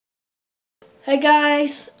Hey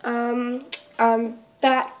guys, I'm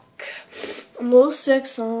back. I'm a little sick,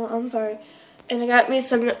 so I'm sorry. And I got me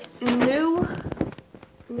some new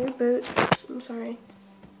boots. I'm sorry.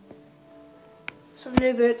 Some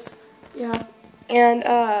new boots. Yeah. And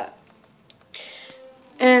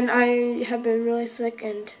I have been really sick,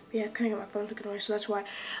 and yeah, I couldn't get my phone taken away, so that's why.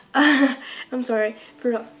 I'm sorry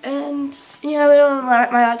for. And yeah, my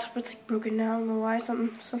laptop is like broken now. I don't know why.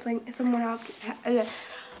 Someone happened. I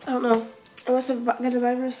don't know. I must have got a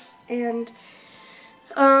virus, and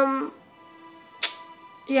yeah,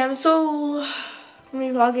 I'm so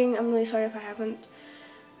vlogging. I'm really sorry if I haven't.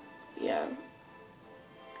 Yeah,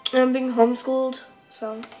 and I'm being homeschooled,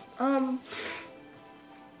 so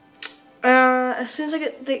as soon as I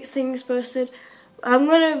get things posted, I'm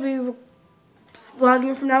gonna be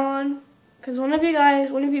vlogging from now on. Cause one of my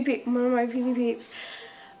PV peeps,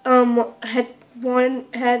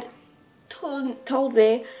 had told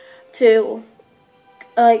me to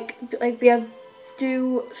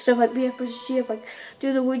do stuff like BFSG, like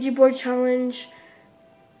do the Ouija board challenge.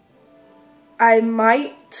 I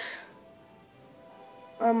might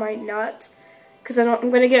not, cause I'm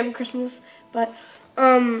gonna get it for Christmas, but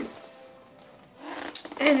and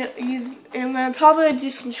I'm gonna probably do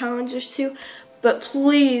some challenges too. But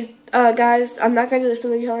please, guys, I'm not gonna do the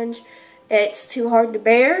spelling challenge. It's too hard to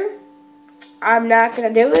bear. I'm not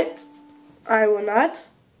gonna do it. I will not.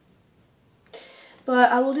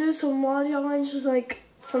 But I will do some wall challenges, like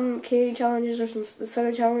some candy challenges or some the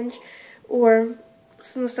soda challenge, or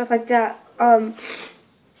some stuff like that.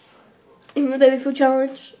 Even the baby food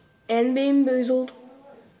challenge and being boozled.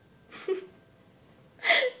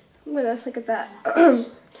 What else? Look at that. And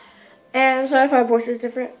I'm sorry if my voice is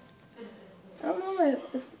different. I don't know.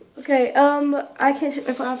 Okay. I can't take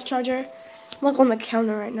my phone off the charger. I'm like on the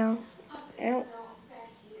counter right now.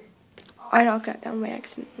 I knocked that down by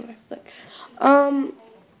accident.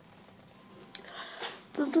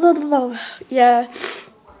 Yeah.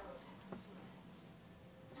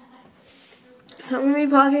 So I'm gonna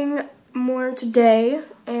be vlogging more today,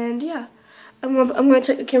 and yeah, I'm gonna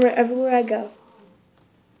take the camera everywhere I go.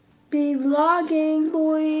 Be vlogging,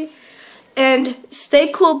 boy, and stay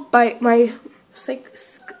cool.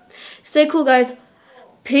 Stay cool, guys.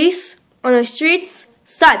 Peace on the streets,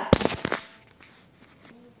 son.